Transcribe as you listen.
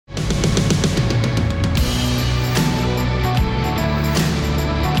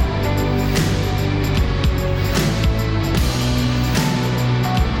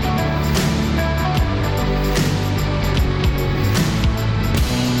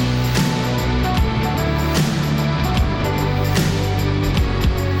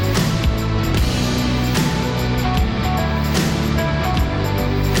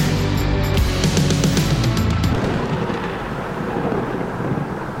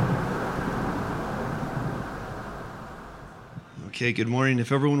Okay, good morning.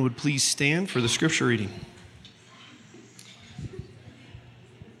 If everyone would please stand for the scripture reading.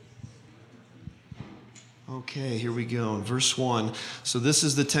 Okay, here we go. In verse 1. So this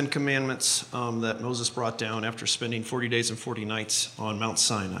is the Ten Commandments that Moses brought down after spending 40 days and 40 nights on Mount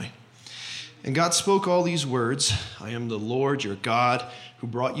Sinai. And God spoke all these words, I am the Lord your God who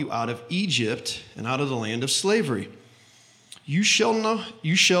brought you out of Egypt and out of the land of slavery. You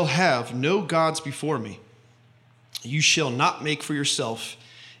shall have no gods before me. You shall not make for yourself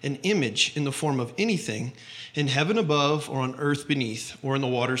an image in the form of anything in heaven above or on earth beneath or in the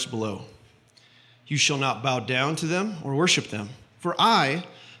waters below. You shall not bow down to them or worship them. For I,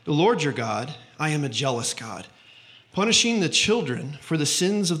 the Lord your God, I am a jealous God, punishing the children for the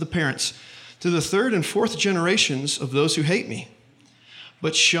sins of the parents to the third and fourth generations of those who hate me,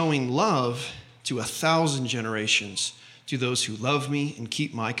 but showing love to 1,000 generations to those who love me and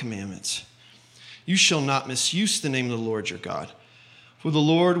keep my commandments. You shall not misuse the name of the Lord your God, for the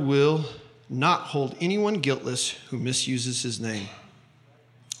Lord will not hold anyone guiltless who misuses his name.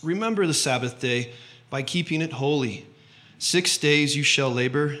 Remember the Sabbath day by keeping it holy. 6 days you shall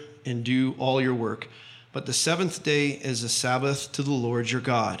labor and do all your work, but the seventh day is a Sabbath to the Lord your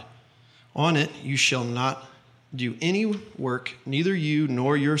God. On it you shall not do any work, neither you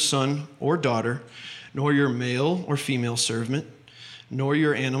nor your son or daughter, nor your male or female servant, nor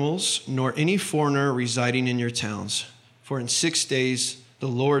your animals, nor any foreigner residing in your towns. For in 6 days the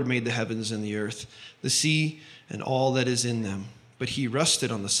Lord made the heavens and the earth, the sea, and all that is in them. But he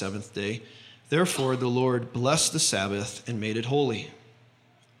rested on the seventh day. Therefore the Lord blessed the Sabbath and made it holy.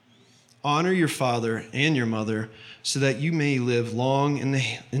 Honor your father and your mother, so that you may live long in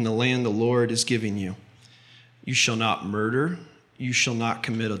the land the Lord is giving you. You shall not murder. You shall not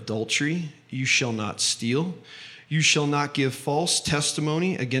commit adultery. You shall not steal. You shall not give false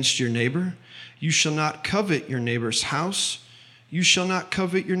testimony against your neighbor. You shall not covet your neighbor's house. You shall not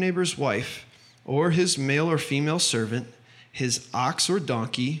covet your neighbor's wife, or his male or female servant, his ox or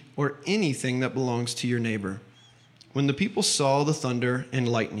donkey, or anything that belongs to your neighbor. When the people saw the thunder and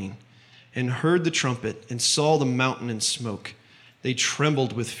lightning, and heard the trumpet, and saw the mountain in smoke, they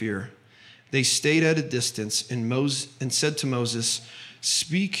trembled with fear. They stayed at a distance and said to Moses,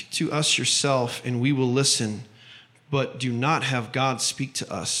 Speak to us yourself, and we will listen. But do not have God speak to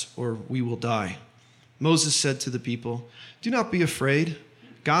us, or we will die. Moses said to the people, Do not be afraid.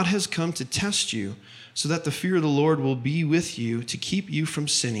 God has come to test you, so that the fear of the Lord will be with you to keep you from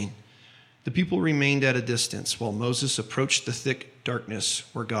sinning. The people remained at a distance while Moses approached the thick darkness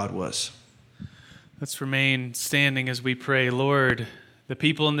where God was. Let's remain standing as we pray. Lord, the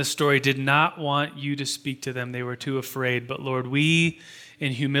people in this story did not want you to speak to them. They were too afraid. But Lord, we,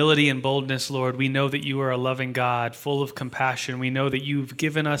 in humility and boldness, Lord, we know that you are a loving God, full of compassion. We know that you've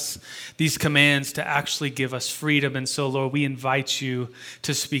given us these commands to actually give us freedom. And so, Lord, we invite you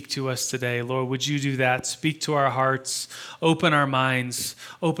to speak to us today. Lord, would you do that? Speak to our hearts, open our minds,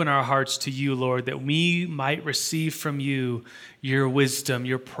 open our hearts to you, Lord, that we might receive from you your wisdom,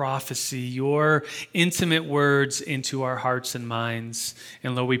 your prophecy, your intimate words into our hearts and minds.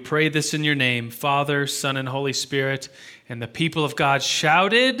 And Lord, we pray this in your name, Father, Son, and Holy Spirit. And the people of God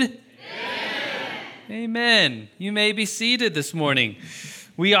shouted, Amen. Amen. You may be seated this morning.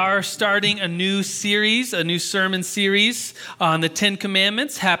 We are starting a new series, a new sermon series on the Ten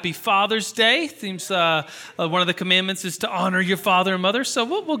Commandments. Happy Father's Day. Seems one of the commandments is to honor your father and mother. So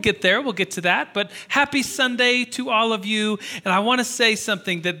we'll get there. We'll get to that. But happy Sunday to all of you. And I want to say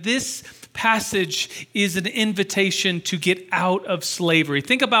something, that this passage is an invitation to get out of slavery.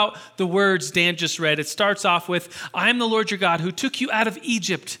 Think about the words Dan just read. It starts off with, I am the Lord your God who took you out of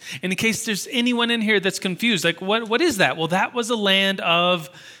Egypt. And in case there's anyone in here that's confused, like what is that? Well, that was a land of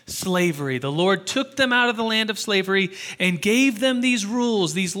slavery. The Lord took them out of the land of slavery and gave them these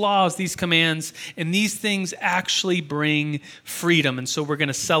rules, these laws, these commands, and these things actually bring freedom. And so we're going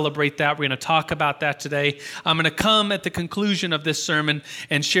to celebrate that. We're going to talk about that today. I'm going to come at the conclusion of this sermon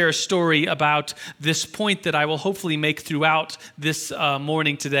and share a story about this point that I will hopefully make throughout this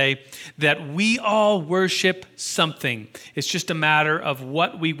morning today, that we all worship something. It's just a matter of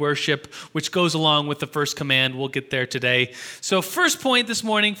what we worship, which goes along with the first command. We'll get there today. So first point this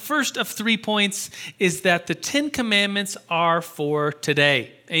morning, first of 3 points, is that the 10 Commandments are for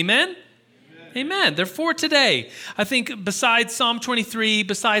today. Amen? Amen. Amen. They're for today. I think besides Psalm 23,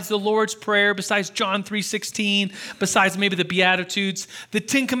 besides the Lord's Prayer, besides John 3:16, besides maybe the Beatitudes, the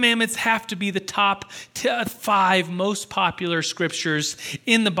Ten Commandments have to be the top 5 most popular scriptures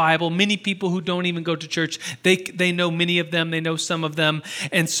in the Bible. Many people who don't even go to church, they know many of them. They know some of them.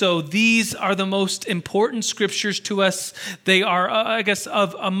 And so these are the most important scriptures to us. They are,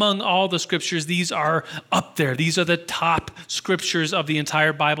 among all the scriptures, these are up there. These are the top scriptures of the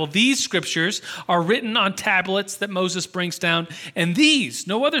entire Bible. These scriptures are written on tablets that Moses brings down. And these,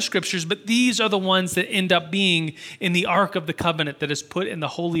 no other scriptures, but these are the ones that end up being in the Ark of the Covenant that is put in the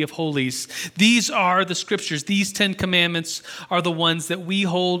Holy of Holies. These are the scriptures. These 10 commandments are the ones that we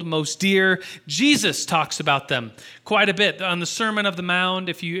hold most dear. Jesus talks about them quite a bit. On the Sermon of the Mount,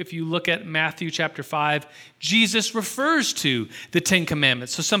 if you look at Matthew chapter 5, Jesus refers to the 10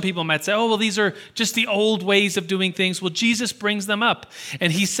 commandments. So some people might say, oh, well, these are just the old ways of doing things. Well, Jesus brings them up.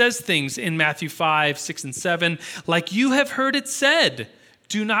 And he says things in Matthew 5, 6, and 7, like, you have heard it said,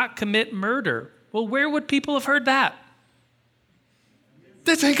 do not commit murder. Well, where would people have heard that?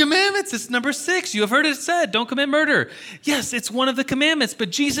 The 10 Commandments, it's number 6. You have heard it said, don't commit murder. Yes, it's one of the commandments,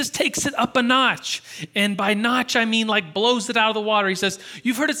 but Jesus takes it up a notch. And by notch, I mean like blows it out of the water. He says,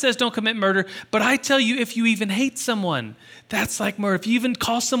 you've heard it says, don't commit murder, but I tell you, if you even hate someone, that's like murder. If you even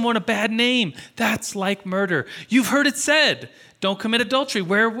call someone a bad name, that's like murder. You've heard it said, don't commit adultery.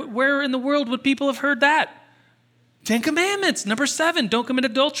 Where in the world would people have heard that? 10 Commandments, number 7, don't commit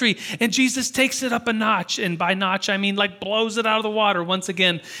adultery. And Jesus takes it up a notch. And by notch, I mean like blows it out of the water. Once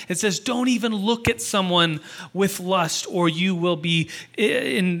again, it says, don't even look at someone with lust or you will be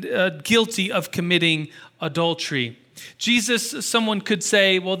guilty of committing adultery. Jesus, someone could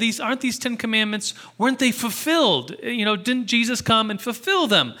say, well, aren't these 10 commandments, weren't they fulfilled? Didn't Jesus come and fulfill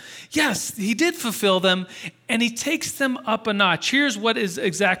them? Yes, he did fulfill them, and he takes them up a notch. Here's what is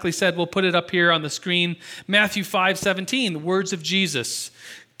exactly said. We'll put it up here on the screen. Matthew 5:17, the words of Jesus,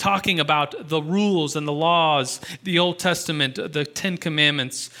 talking about the rules and the laws, the Old Testament, the 10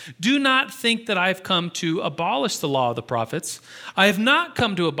 Commandments. Do not think that I've come to abolish the law of the prophets. I have not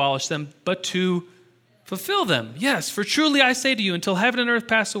come to abolish them, but to fulfill them. Yes, for truly I say to you, until heaven and earth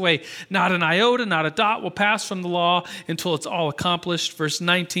pass away, not an iota, not a dot will pass from the law until it's all accomplished. Verse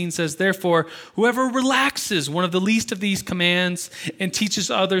 19 says, therefore, whoever relaxes one of the least of these commands and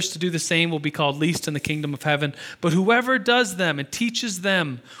teaches others to do the same will be called least in the kingdom of heaven. But whoever does them and teaches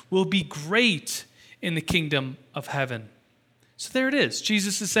them will be great in the kingdom of heaven. So there it is.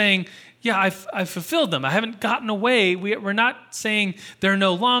 Jesus is saying, yeah, I've fulfilled them. I haven't gotten away. We're not saying they're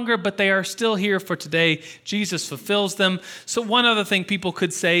no longer, but they are still here for today. Jesus fulfills them. So one other thing people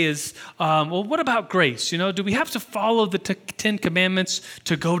could say is, well, what about grace? Do we have to follow the 10 Commandments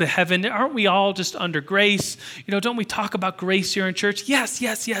to go to heaven? Aren't we all just under grace? Don't we talk about grace here in church? Yes.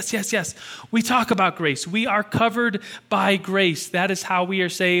 We talk about grace. We are covered by grace. That is how we are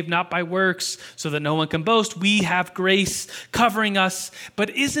saved, not by works, so that no one can boast. We have grace covering us.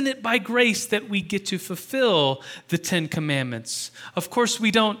 But isn't it by grace that we get to fulfill the 10 Commandments? Of course, we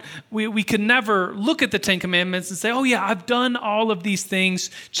can never look at the 10 Commandments and say, oh yeah, I've done all of these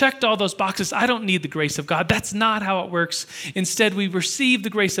things, checked all those boxes. I don't need the grace of God. That's not how it works. Instead, we receive the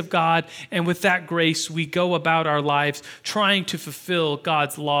grace of God, and with that grace, we go about our lives trying to fulfill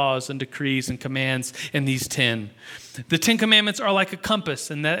God's laws and decrees and commands in these 10. The 10 Commandments are like a compass,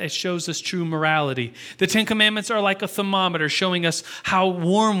 and that it shows us true morality. The 10 Commandments are like a thermometer, showing us how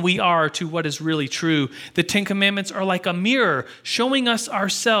warm we are to what is really true. The 10 Commandments are like a mirror, showing us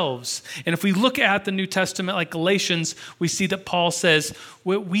ourselves. And if we look at the New Testament, like Galatians, we see that Paul says,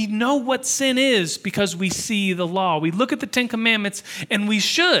 we know what sin is because we see the law. We look at the 10 Commandments, and we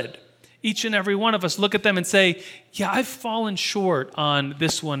should. Each and every one of us look at them and say, yeah, I've fallen short on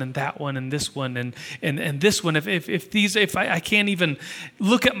this one and that one and this one and this one. If I can't even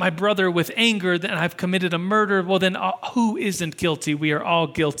look at my brother with anger, then I've committed a murder. Well, then who isn't guilty? We are all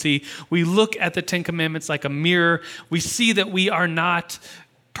guilty. We look at the 10 Commandments like a mirror. We see that we are not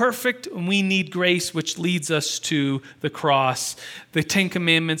perfect, and we need grace, which leads us to the cross. The 10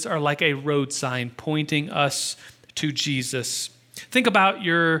 Commandments are like a road sign pointing us to Jesus. Think about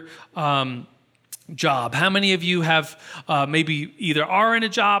your job. How many of you have maybe either are in a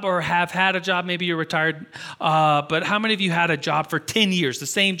job or have had a job? Maybe you're retired, but how many of you had a job for 10 years, the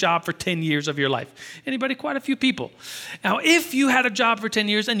same job for 10 years of your life? Anybody? Quite a few people. Now, if you had a job for 10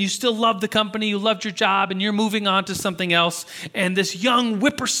 years and you still loved the company, you loved your job, and you're moving on to something else, and this young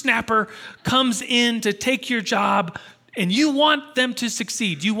whippersnapper comes in to take your job, and you want them to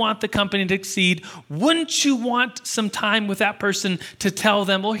succeed, you want the company to succeed, wouldn't you want some time with that person to tell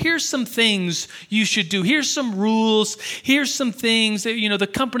them, well, here's some things you should do. Here's some rules. Here's some things that, the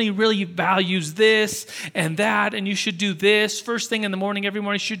company really values this and that, and you should do this. First thing in the morning, every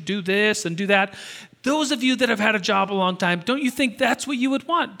morning, you should do this and do that. Those of you that have had a job a long time, don't you think that's what you would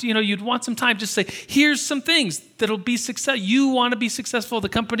want? You'd want some time. Just say, here's some things that'll be success. You want to be successful. The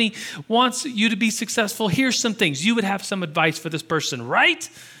company wants you to be successful. Here's some things. You would have some advice for this person, right?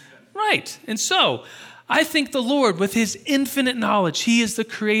 Right. And so I think the Lord, with his infinite knowledge, he is the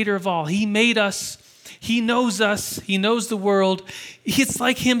creator of all. He made us. He knows us. He knows the world. It's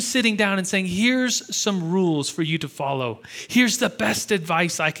like him sitting down and saying, here's some rules for you to follow. Here's the best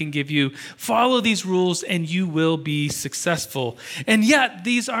advice I can give you. Follow these rules and you will be successful. And yet,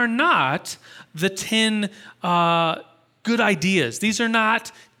 these are not the 10 good ideas. These are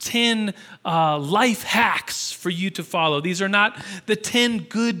not 10 life hacks for you to follow. These are not the 10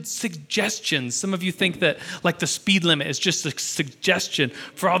 good suggestions. Some of you think that like the speed limit is just a suggestion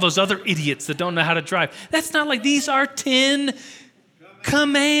for all those other idiots that don't know how to drive. That's not like, these are 10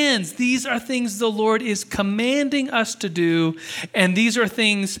 commands. These are things the Lord is commanding us to do, and these are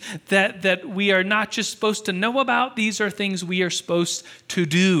things that we are not just supposed to know about. These are things we are supposed to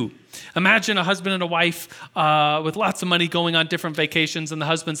do. Imagine a husband and a wife with lots of money going on different vacations, and the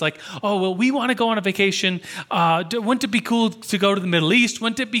husband's like, oh, well, we want to go on a vacation. Wouldn't it be cool to go to the Middle East?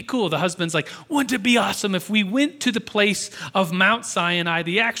 Wouldn't it be cool? The husband's like, wouldn't it be awesome if we went to the place of Mount Sinai,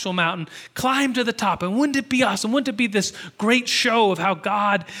 the actual mountain, climbed to the top, and wouldn't it be awesome? Wouldn't it be this great show of how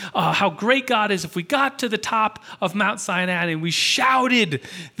great God is if we got to the top of Mount Sinai and we shouted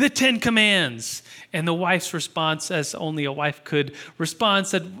the 10 commands? And the wife's response, as only a wife could respond,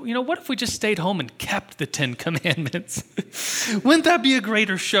 said, what if we just stayed home and kept the 10 commandments? Wouldn't that be a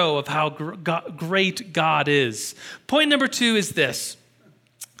greater show of how great God is? Point number 2 is this.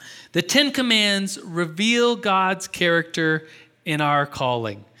 The 10 commands reveal God's character in our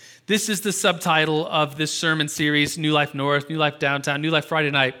calling. This is the subtitle of this sermon series, New Life North, New Life Downtown, New Life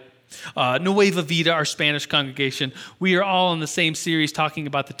Friday Night. Nueva Vida, our Spanish congregation, we are all in the same series talking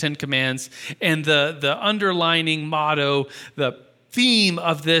about the 10 commands, and the underlining motto, the theme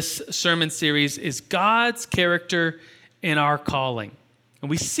of this sermon series is God's character in our calling. And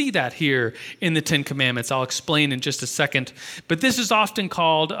we see that here in the 10 commandments. I'll explain in just a second. But this is often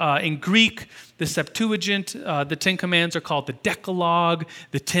called, in Greek, the Septuagint. The 10 commands are called the Decalogue,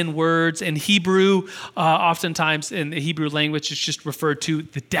 the 10 words. In Hebrew, oftentimes in the Hebrew language, it's just referred to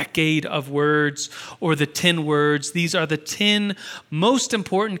the decade of words or the 10 words. These are the 10 most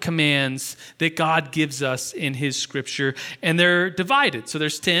important commands that God gives us in his scripture. And they're divided. So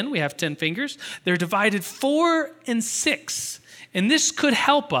there's 10. We have 10 fingers. They're divided 4 and 6. And this could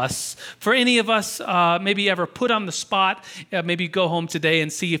help us, for any of us maybe ever put on the spot, maybe go home today and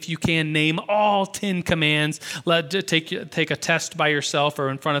see if you can name all 10 commands. Take a test by yourself or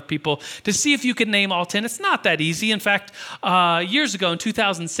in front of people to see if you can name all 10. It's not that easy. In fact, years ago in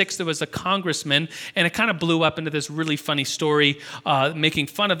 2006, there was a congressman, and it kind of blew up into this really funny story, making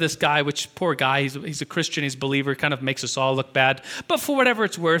fun of this guy, which poor guy, he's a Christian, he's a believer, kind of makes us all look bad. But for whatever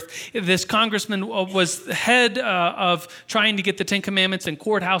it's worth, this congressman was the head of trying to get the 10 Commandments in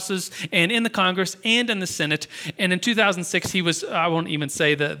courthouses and in the Congress and in the Senate. And in 2006, he was, I won't even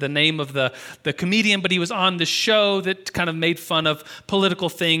say the name of the comedian, but he was on the show that kind of made fun of political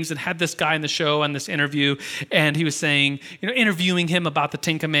things and had this guy in the show on this interview. And he was saying, interviewing him about the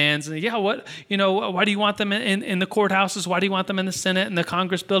 10 Commands. And why do you want them in the courthouses? Why do you want them in the Senate and the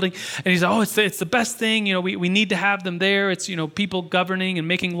Congress building? And he's like, it's the best thing. We need to have them there. It's, people governing and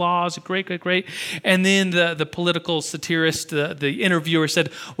making laws. Great. And then the political satirist, the interviewer said,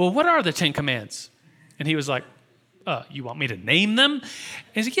 well, what are the 10 Commands? And he was like, you want me to name them? And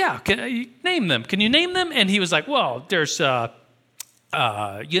he's like, yeah, can you name them? Can you name them? And he was like, well, there's, don't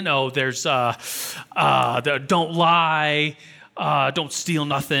lie, don't steal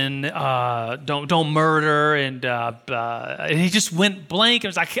nothing, don't murder, and he just went blank. It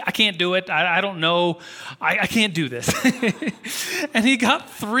was like, I can't do it. I don't know. I can't do this. And he got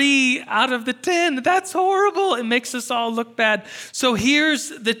 3 out of the 10. That's horrible. It makes us all look bad. So here's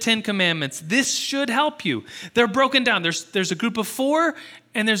the 10 Commandments. This should help you. They're broken down. There's a group of 4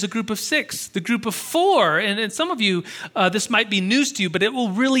 and there's a group of 6, the group of 4. And some of you, this might be news to you, but it will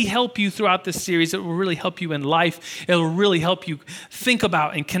really help you throughout this series. It will really help you in life. It will really help you think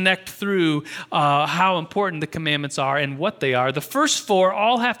about and connect through how important the commandments are and what they are. The first 4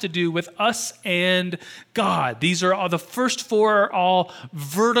 all have to do with us and God. These are all, the first 4 are all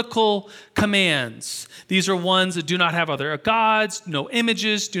vertical commands. These are ones that do not have other gods, no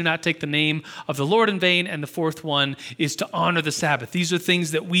images, do not take the name of the Lord in vain. And the 4th one is to honor the Sabbath. These are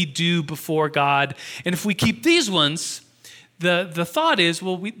things that we do before God. And if we keep these ones, the thought is,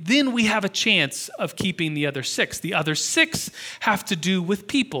 well, then we have a chance of keeping the other 6. The other 6 have to do with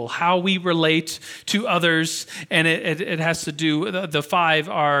people, how we relate to others. And it has to do, the 5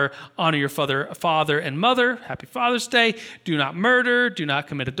 are honor your father and mother. Happy Father's Day. Do not murder. Do not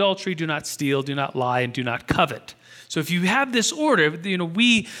commit adultery. Do not steal. Do not lie. And do not covet. So if you have this order,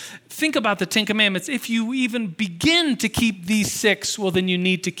 we think about the 10 Commandments. If you even begin to keep these 6, well, then you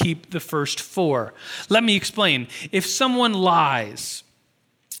need to keep the first 4. Let me explain. If someone lies,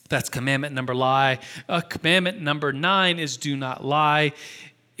 that's commandment number lie. Commandment number 9 is do not lie.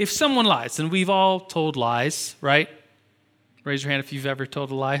 If someone lies, and we've all told lies, right? Raise your hand if you've ever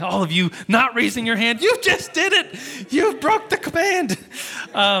told a lie. All of you not raising your hand, you just did it. You broke the command.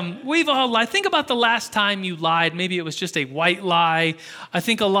 We've all lied. Think about the last time you lied. Maybe it was just a white lie. I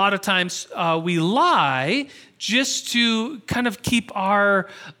think a lot of times we lie just to kind of keep our,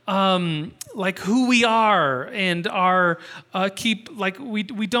 like who we are and our,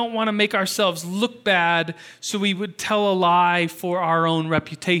 we don't want to make ourselves look bad, so we would tell a lie for our own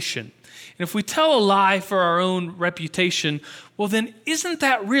reputation. And if we tell a lie for our own reputation, well, then isn't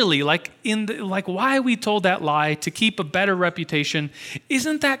that really why we told that lie to keep a better reputation?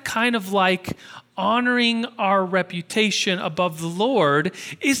 Isn't that kind of like honoring our reputation above the Lord?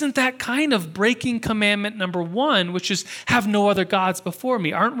 Isn't that kind of breaking commandment number 1, which is have no other gods before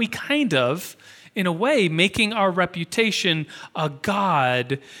me? Aren't we kind of, in a way, making our reputation a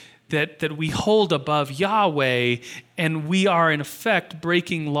god that we hold above Yahweh, and we are in effect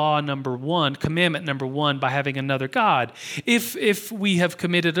breaking law number 1, commandment number 1, by having another God. If we have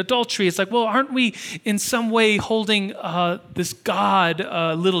committed adultery, it's like, well, aren't we in some way holding this God,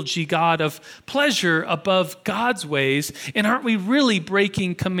 little g God of pleasure above God's ways? And aren't we really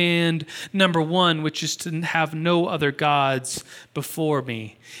breaking command number 1, which is to have no other gods before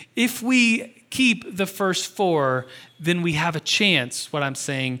me? If we keep the first 4, then we have a chance, what I'm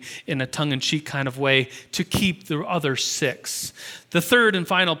saying in a tongue-in-cheek kind of way, to keep the other 6. The third and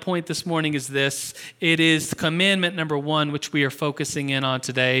final point this morning is this. It is commandment number 1, which we are focusing in on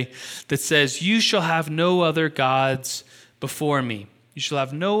today, that says, you shall have no other gods before me. You shall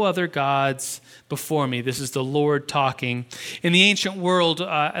have no other gods before me. This is the Lord talking. In the ancient world,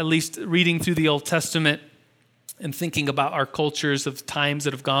 at least reading through the Old Testament, and thinking about our cultures of times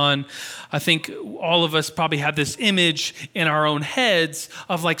that have gone, I think all of us probably have this image in our own heads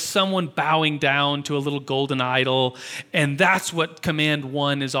of like someone bowing down to a little golden idol, and that's what command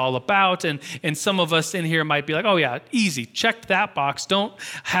 1 is all about. And some of us in here might be like, oh yeah, easy, check that box. Don't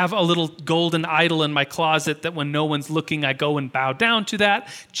have a little golden idol in my closet that when no one's looking, I go and bow down to that.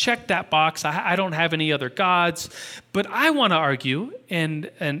 Check that box. I don't have any other gods. But I want to argue, and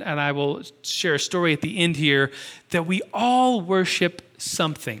I will share a story at the end here, that we all worship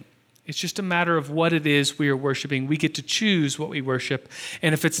something. It's just a matter of what it is we are worshiping. We get to choose what we worship.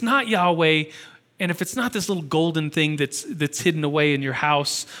 And if it's not Yahweh, and if it's not this little golden thing that's hidden away in your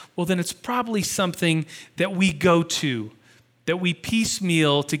house, well, then it's probably something that we go to, that we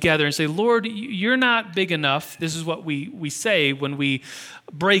piecemeal together and say, Lord, you're not big enough. This is what we say when we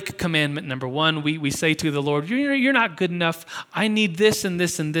break commandment number 1. We say to the Lord, you're not good enough. I need this and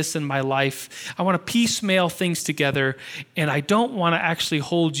this and this in my life. I want to piecemeal things together, and I don't want to actually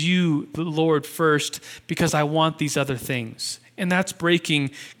hold you, the Lord, first because I want these other things. And that's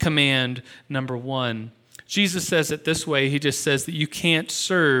breaking command number 1. Jesus says it this way. He just says that you can't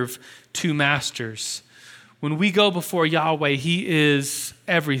serve 2 masters. When we go before Yahweh, he is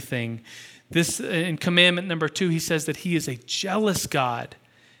everything. This in commandment number 2, he says that he is a jealous God.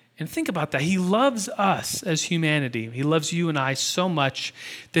 And think about that. He loves us as humanity. He loves you and I so much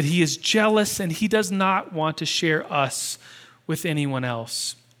that he is jealous, and he does not want to share us with anyone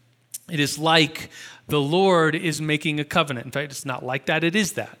else. It is like the Lord is making a covenant. In fact, it's not like that. It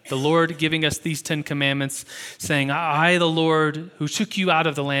is that. The Lord giving us these 10 commandments, saying, I, the Lord, who took you out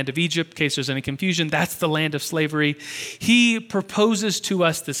of the land of Egypt, in case there's any confusion, that's the land of slavery. He proposes to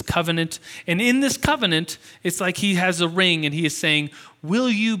us this covenant. And in this covenant, it's like he has a ring, and he is saying, will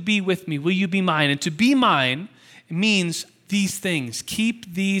you be with me? Will you be mine? And to be mine means these things.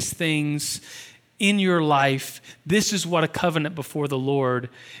 Keep these things in your life, this is what a covenant before the Lord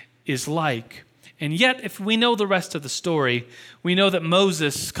is like. And yet, if we know the rest of the story, we know that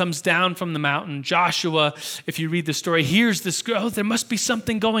Moses comes down from the mountain. Joshua, if you read the story, hears this, oh, there must be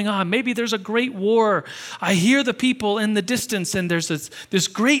something going on. Maybe there's a great war. I hear the people in the distance, and there's this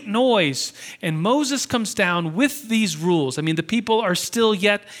great noise. And Moses comes down with these rules. I mean, the people are still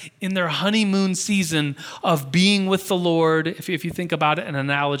yet in their honeymoon season of being with the Lord. If you think about it, an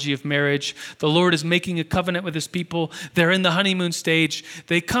analogy of marriage, the Lord is making a covenant with his people. They're in the honeymoon stage.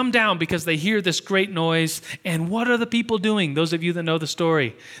 They come down because they hear this great noise. And what are the people doing? Those of you that know the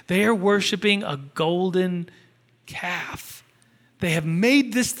story, they are worshiping a golden calf. They have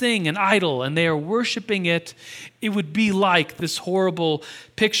made this thing an idol and they are worshiping it. It would be like this horrible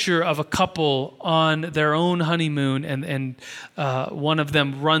picture of a couple on their own honeymoon and one of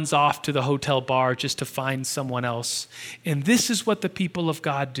them runs off to the hotel bar just to find someone else. And this is what the people of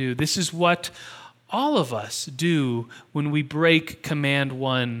God do. This is what all of us do when we break command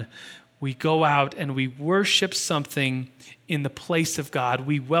 1. We go out and we worship something in the place of God.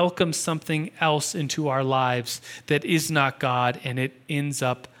 We welcome something else into our lives that is not God, and it ends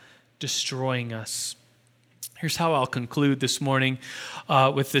up destroying us. Here's how I'll conclude this morning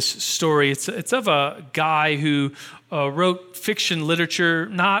with this story. It's of a guy who wrote fiction literature,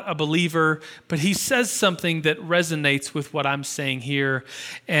 not a believer, but he says something that resonates with what I'm saying here.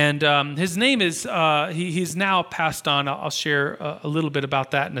 And his name is, he's now passed on. I'll share a little bit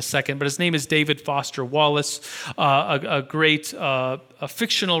about that in a second, but his name is David Foster Wallace, a great a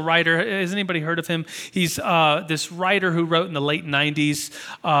fictional writer. Has anybody heard of him? He's this writer who wrote in the late 90s,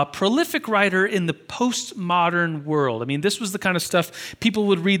 prolific writer in the postmodern world. I mean, this was the kind of stuff people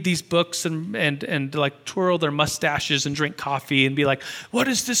would read these books and like twirl their mustaches and drink coffee and be like, what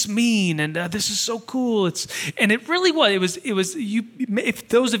does this mean? And this is so cool. And it really was. It was you. If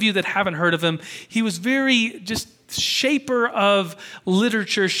those of you that haven't heard of him, he was very just shaper of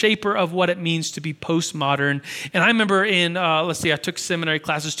literature, shaper of what it means to be postmodern. And I remember in, I took seminary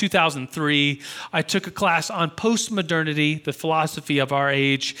classes, 2003. I took a class on postmodernity, the philosophy of our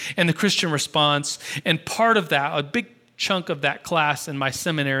age, and the Christian response. And part of that, a big chunk of that class in my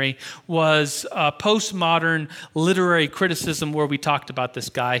seminary was postmodern literary criticism, where we talked about this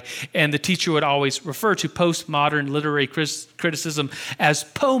guy. And the teacher would always refer to postmodern literary criticism as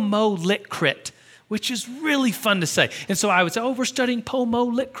POMO-lit-crit, which is really fun to say. And so I would say, oh, we're studying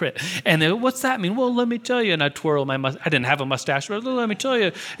POMO-lit-crit. And then, what's that mean? Well, let me tell you. And I'd twirl my mustache. I didn't have a mustache, but let me tell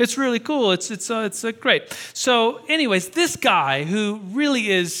you, it's really cool. It's great. So anyways, this guy who really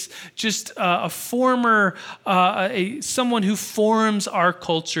is just a former, someone who forms our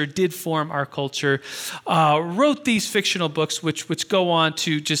culture, did form our culture, wrote these fictional books which go on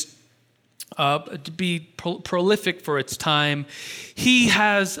to just to be prolific for its time. He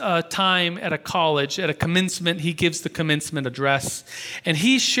has time at a college, at a commencement. He gives the commencement address, and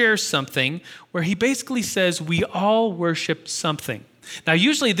he shares something where he basically says, we all worship something. Now,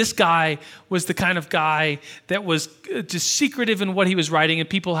 usually this guy was the kind of guy that was just secretive in what he was writing, and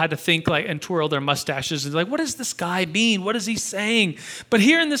people had to think like and twirl their mustaches and like, what does this guy mean? What is he saying? But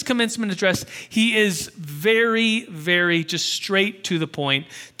here in this commencement address, he is very, very just straight to the point,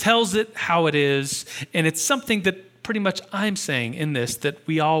 tells it how it is, and it's something that pretty much I'm saying in this, that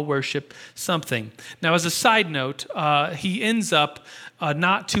we all worship something. Now, as a side note, he ends up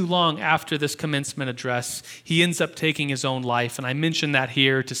not too long after this commencement address, he ends up taking his own life. And I mention that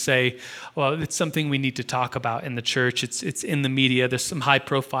here to say, well, it's something we need to talk about in the church. It's in the media. There's some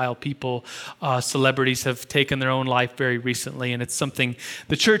high-profile people, celebrities have taken their own life very recently, and it's something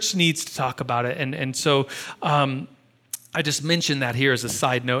the church needs to talk about it. And so I just mentioned that here as a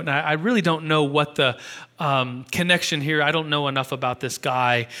side note, and I really don't know what the connection here. I don't know enough about this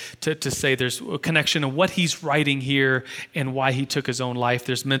guy to say there's a connection of what he's writing here and why he took his own life.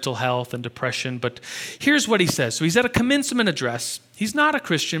 There's mental health and depression, but here's what he says. So he's at a commencement address. He's not a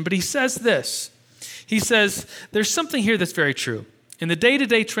Christian, but he says this. He says, there's something here that's very true. In the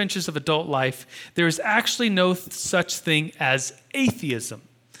day-to-day trenches of adult life, there is actually no such thing as atheism,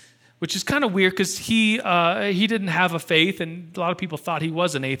 which is kind of weird because he didn't have a faith, and a lot of people thought he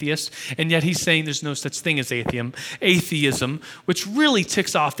was an atheist, and yet he's saying there's no such thing as atheism, which really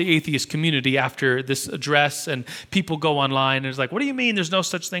ticks off the atheist community after this address, and people go online and it's like, what do you mean there's no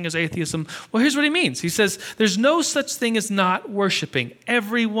such thing as atheism? Well, here's what he means. He says, there's no such thing as not worshiping.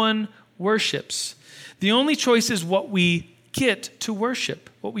 Everyone worships. The only choice is what we get to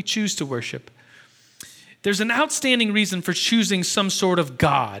worship, what we choose to worship. there's an outstanding reason for choosing some sort of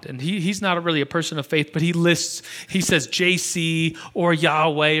God. And he's not really a person of faith, but he says JC or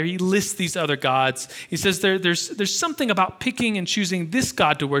Yahweh, or he lists these other gods. He says there's something about picking and choosing this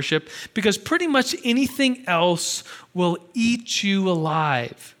God to worship because pretty much anything else will eat you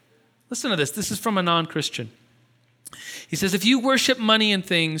alive. Listen to this. This is from a non-Christian. He says, if you worship money and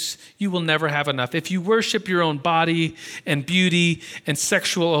things, you will never have enough. If you worship your own body and beauty and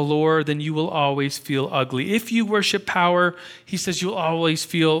sexual allure, then you will always feel ugly. If you worship power, he says, you'll always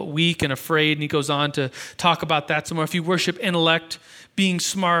feel weak and afraid. And he goes on to talk about that some more. If you worship intellect, being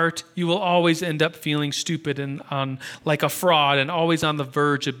smart, you will always end up feeling stupid and like a fraud and always on the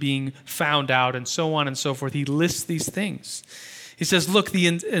verge of being found out and so on and so forth. He lists these things. He says, look, the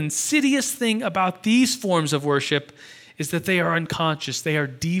insidious thing about these forms of worship is that they are unconscious. They are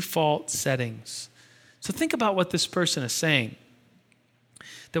default settings. So think about what this person is saying.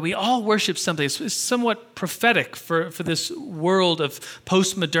 That we all worship something. It's somewhat prophetic for this world of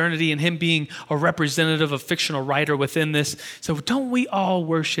postmodernity and him being a representative of fictional writer within this. So don't we all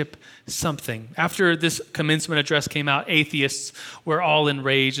worship something? After this commencement address came out, atheists were all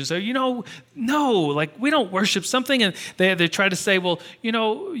enraged and said, no, like we don't worship something. And they try to say, well,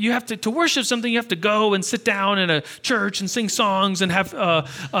 you have to worship something, you have to go and sit down in a church and sing songs and have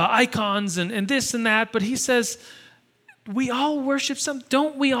icons and this and that. But he says, we all worship something.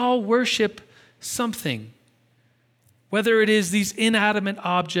 Don't we all worship something? Whether it is these inanimate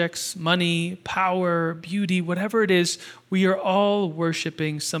objects, money, power, beauty, whatever it is, we are all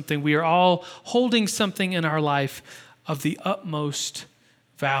worshiping something. We are all holding something in our life of the utmost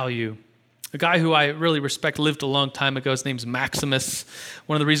value. A guy who I really respect lived a long time ago. His name's Maximus.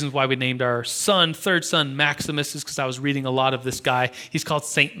 One of the reasons why we named our third son, Maximus is because I was reading a lot of this guy. He's called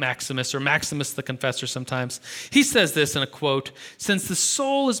Saint Maximus or Maximus the Confessor sometimes. He says this in a quote, since the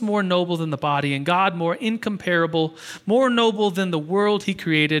soul is more noble than the body and God more incomparable, more noble than the world he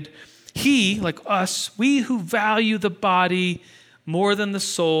created, he, like us, we who value the body more than the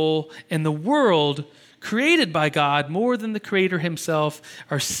soul and the world created by God more than the Creator himself,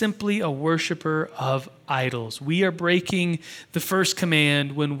 are simply a worshiper of idols. We are breaking the first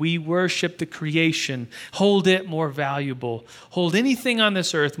command when we worship the creation. Hold it more valuable. Hold anything on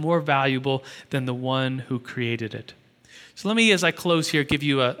this earth more valuable than the one who created it. So let me, as I close here, give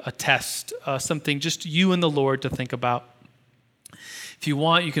you a test, something just you and the Lord to think about. If you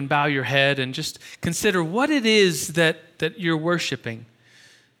want, you can bow your head and just consider what it is that you're worshiping.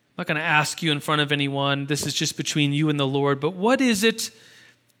 I'm not going to ask you in front of anyone. This is just between you and the Lord. But what is it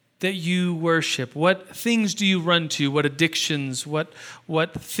that you worship? What things do you run to? What addictions? What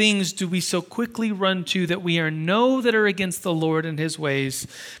things do we so quickly run to that we know that are against the Lord and his ways,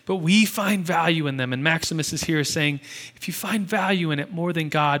 but we find value in them? And Maximus is here saying, if you find value in it more than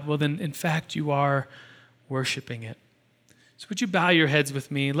God, well then, in fact, you are worshiping it. So would you bow your heads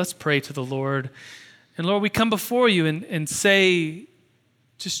with me? Let's pray to the Lord. And Lord, we come before you and say,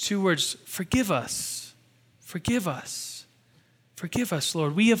 just two words, forgive us. Forgive us. Forgive us,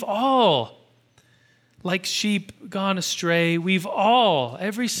 Lord. We have all, like sheep, gone astray. We've all,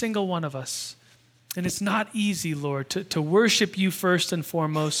 every single one of us. And it's not easy, Lord, to worship you first and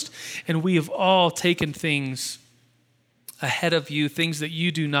foremost. And we have all taken things ahead of you, things that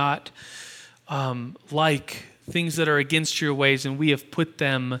you do not like, things that are against your ways, and we have put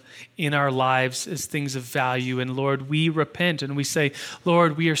them in our lives as things of value. And Lord, we repent and we say,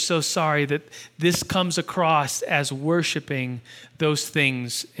 Lord, we are so sorry that this comes across as worshiping those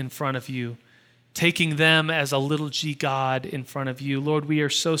things in front of you, taking them as a little g God in front of you. Lord, we are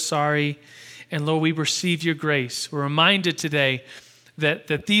so sorry. And Lord, we receive your grace. We're reminded today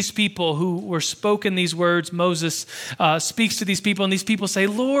that these people who were spoken these words, Moses speaks to these people, and these people say,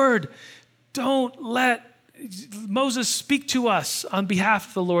 Lord, don't let Moses speak to us on behalf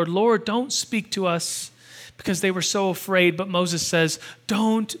of the Lord. Lord, don't speak to us, because they were so afraid. But Moses says,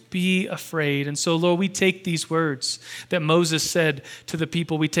 don't be afraid. And so, Lord, we take these words that Moses said to the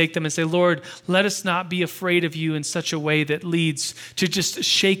people, we take them and say, Lord, let us not be afraid of you in such a way that leads to just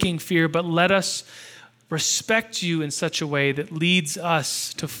shaking fear, but let us respect you in such a way that leads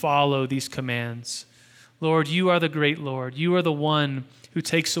us to follow these commands. Lord, you are the great Lord. You are the one who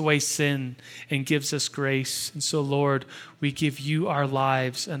takes away sin and gives us grace. And so, Lord, we give you our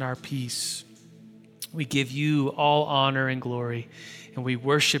lives and our peace. We give you all honor and glory, and we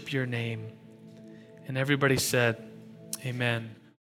worship your name. And everybody said, amen.